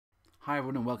Hi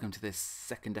everyone and welcome to this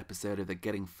second episode of the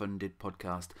Getting Funded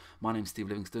podcast. My name's Steve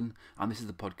Livingston and this is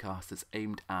the podcast that's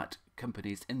aimed at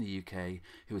companies in the UK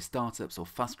who are startups or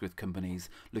fast growth companies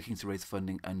looking to raise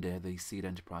funding under the Seed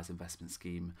Enterprise Investment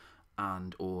Scheme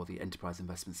and or the Enterprise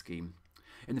Investment Scheme.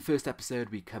 In the first episode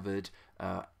we covered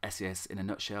SEIS in a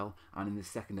nutshell, and in the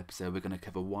second episode we're going to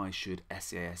cover why should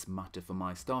SEIS matter for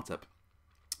my startup.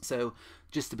 So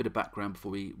just a bit of background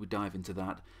before we dive into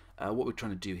that. What we're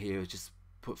trying to do here is just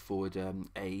put forward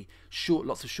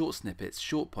lots of short snippets,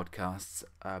 short podcasts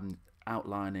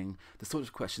outlining the sort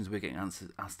of questions we're getting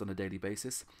asked on a daily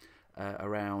basis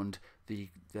around the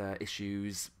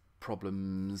issues,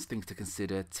 problems, things to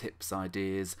consider, tips,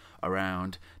 ideas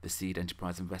around the Seed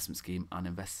Enterprise Investment Scheme and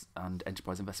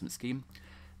Enterprise Investment Scheme.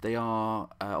 They are,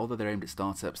 although they're aimed at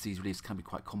startups, these releases can be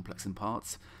quite complex in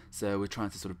parts, so we're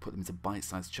trying to sort of put them into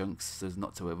bite-sized chunks so as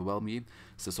not to overwhelm you,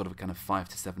 so sort of a kind of 5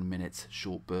 to 7 minute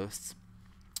short bursts.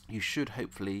 You should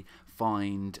hopefully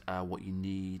find what you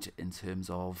need in terms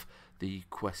of the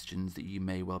questions that you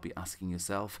may well be asking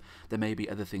yourself. There may be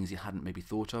other things you hadn't maybe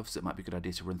thought of, so it might be a good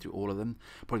idea to run through all of them.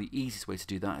 Probably the easiest way to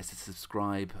do that is to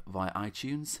subscribe via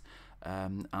iTunes.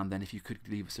 And then if you could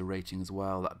leave us a rating as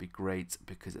well, that'd be great,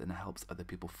 because it then helps other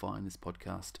people find this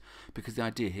podcast. Because the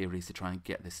idea here is to try and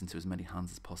get this into as many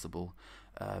hands as possible,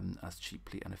 as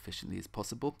cheaply and efficiently as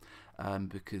possible,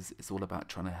 because it's all about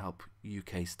trying to help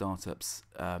UK startups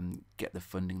get the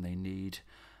funding they need.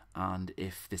 And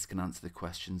if this can answer the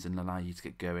questions and allow you to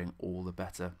get going, all the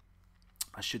better.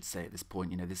 I should say at this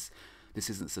point, this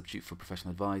isn't a substitute for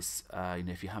professional advice.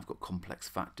 If you have got complex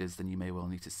factors, then you may well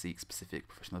need to seek specific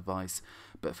professional advice.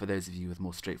 But for those of you with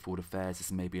more straightforward affairs, this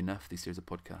may be enough, these series of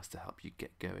podcasts, to help you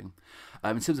get going.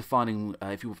 In terms of finding,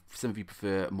 if some of you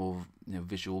prefer more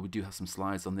visual, we do have some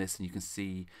slides on this, and you can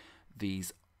see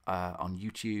these on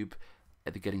YouTube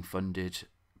at the Getting Funded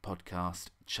podcast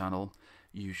channel.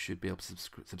 You should be able to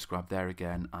subscribe there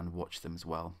again and watch them as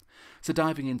well. So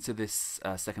diving into this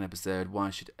second episode, why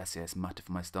should SEIS matter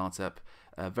for my startup?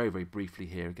 Very, very briefly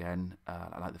here again,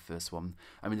 I like the first one.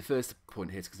 The first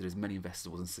point here to consider is many investors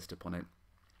will insist upon it.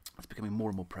 It's becoming more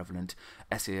and more prevalent.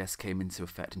 SEIS came into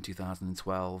effect in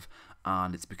 2012,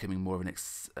 and it's becoming more of an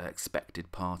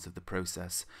expected part of the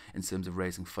process in terms of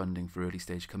raising funding for early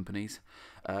stage companies.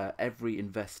 Every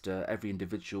investor, every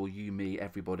individual, you, me,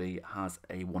 everybody has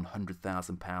a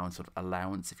 £100,000 sort of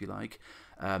allowance, if you like.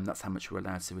 That's how much we're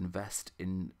allowed to invest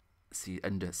in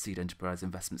under Seed Enterprise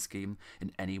Investment Scheme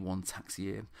in any one tax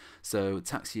year. So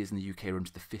tax years in the UK run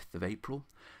to the 5th of April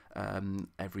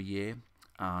every year,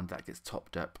 and that gets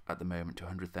topped up at the moment to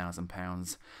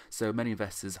 £100,000. So many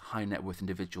investors, high net worth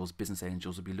individuals, business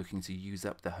angels will be looking to use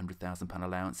up the £100,000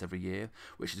 allowance every year,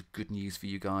 which is good news for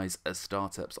you guys as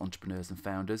startups, entrepreneurs and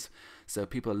founders. So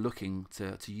people are looking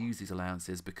to use these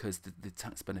allowances because the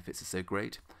tax benefits are so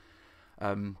great.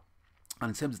 And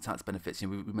in terms of tax benefits, we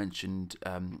mentioned,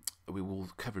 we will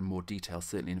cover in more detail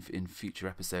certainly in future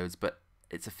episodes, but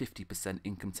it's a 50%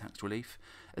 income tax relief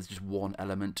as just one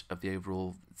element of the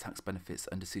overall tax benefits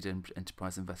under Seed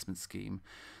Enterprise Investment Scheme.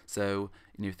 So,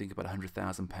 think about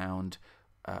 £100,000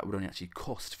 would only actually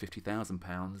cost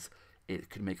 £50,000. It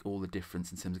could make all the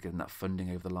difference in terms of getting that funding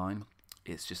over the line.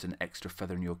 It's just an extra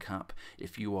feather in your cap.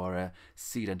 If you are a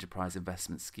Seed Enterprise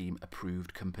Investment Scheme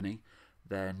approved company,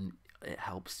 then it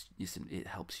helps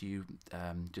you.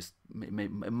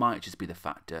 It might just be the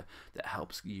factor that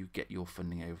helps you get your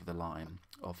funding over the line.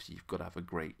 Obviously, you've got to have a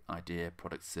great idea,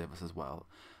 product, service as well,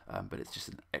 but it's just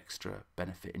an extra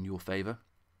benefit in your favour.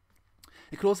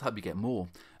 It could also help you get more.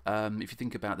 If you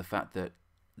think about the fact that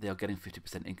they are getting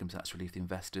 50% income tax relief, the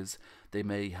investors, they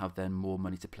may have then more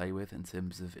money to play with in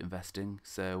terms of investing.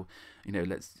 So,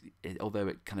 although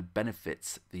it kind of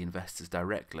benefits the investors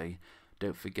directly,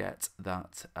 don't forget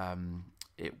that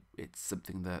it's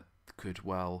something that could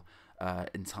well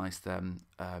entice them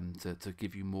to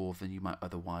give you more than you might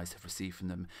otherwise have received from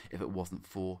them if it wasn't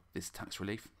for this tax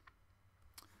relief.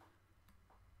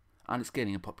 And it's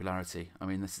gaining in popularity.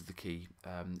 This is the key.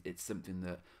 It's something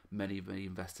that many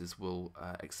investors will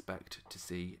expect to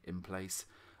see in place.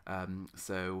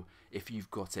 So if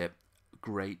you've got it,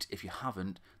 great. If you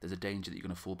haven't, there's a danger that you're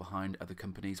going to fall behind other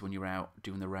companies when you're out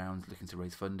doing the rounds looking to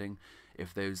raise funding.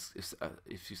 If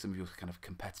some of your kind of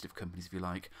competitive companies, if you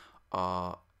like,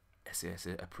 are SEIS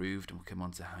approved, and we'll come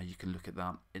on to how you can look at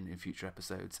that in future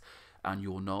episodes, and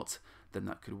you're not, then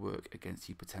that could work against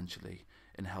you potentially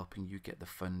in helping you get the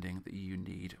funding that you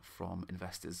need from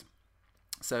investors.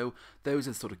 So those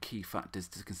are the sort of key factors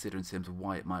to consider in terms of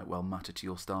why it might well matter to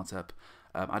your startup.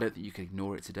 I don't think you can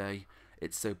ignore it today.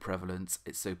 It's so prevalent,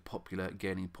 it's so popular,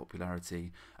 gaining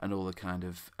popularity, and all the kind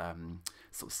of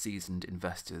sort of seasoned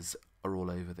investors are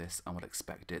all over this and will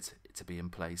expect it to be in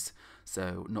place.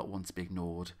 So not one to be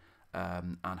ignored.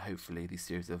 And hopefully these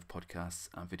series of podcasts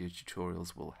and video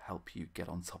tutorials will help you get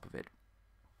on top of it.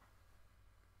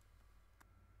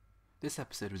 This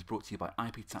episode was brought to you by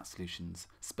IP Tax Solutions,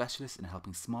 specialists in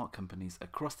helping smart companies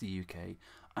across the UK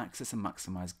access and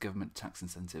maximise government tax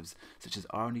incentives such as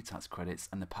R&D tax credits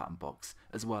and the Patent Box,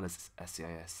 as well as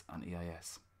SEIS and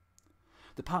EIS.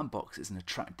 The Patent Box is an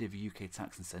attractive UK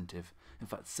tax incentive, in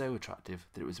fact so attractive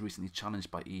that it was recently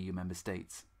challenged by EU member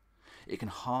states. It can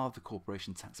halve the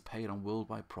corporation tax paid on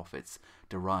worldwide profits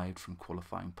derived from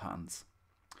qualifying patents.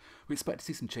 We expect to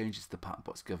see some changes to the Patent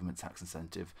Box government tax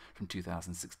incentive from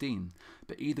 2016,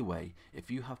 but either way, if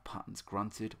you have patents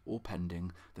granted or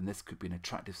pending, then this could be an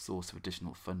attractive source of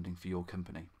additional funding for your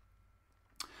company.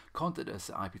 Contact us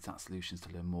at IP Tax Solutions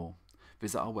to learn more.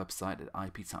 Visit our website at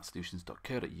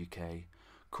iptaxsolutions.co.uk,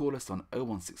 call us on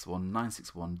 0161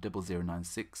 961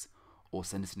 0096, or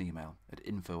send us an email at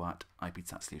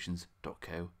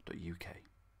info@iptaxsolutions.co.uk.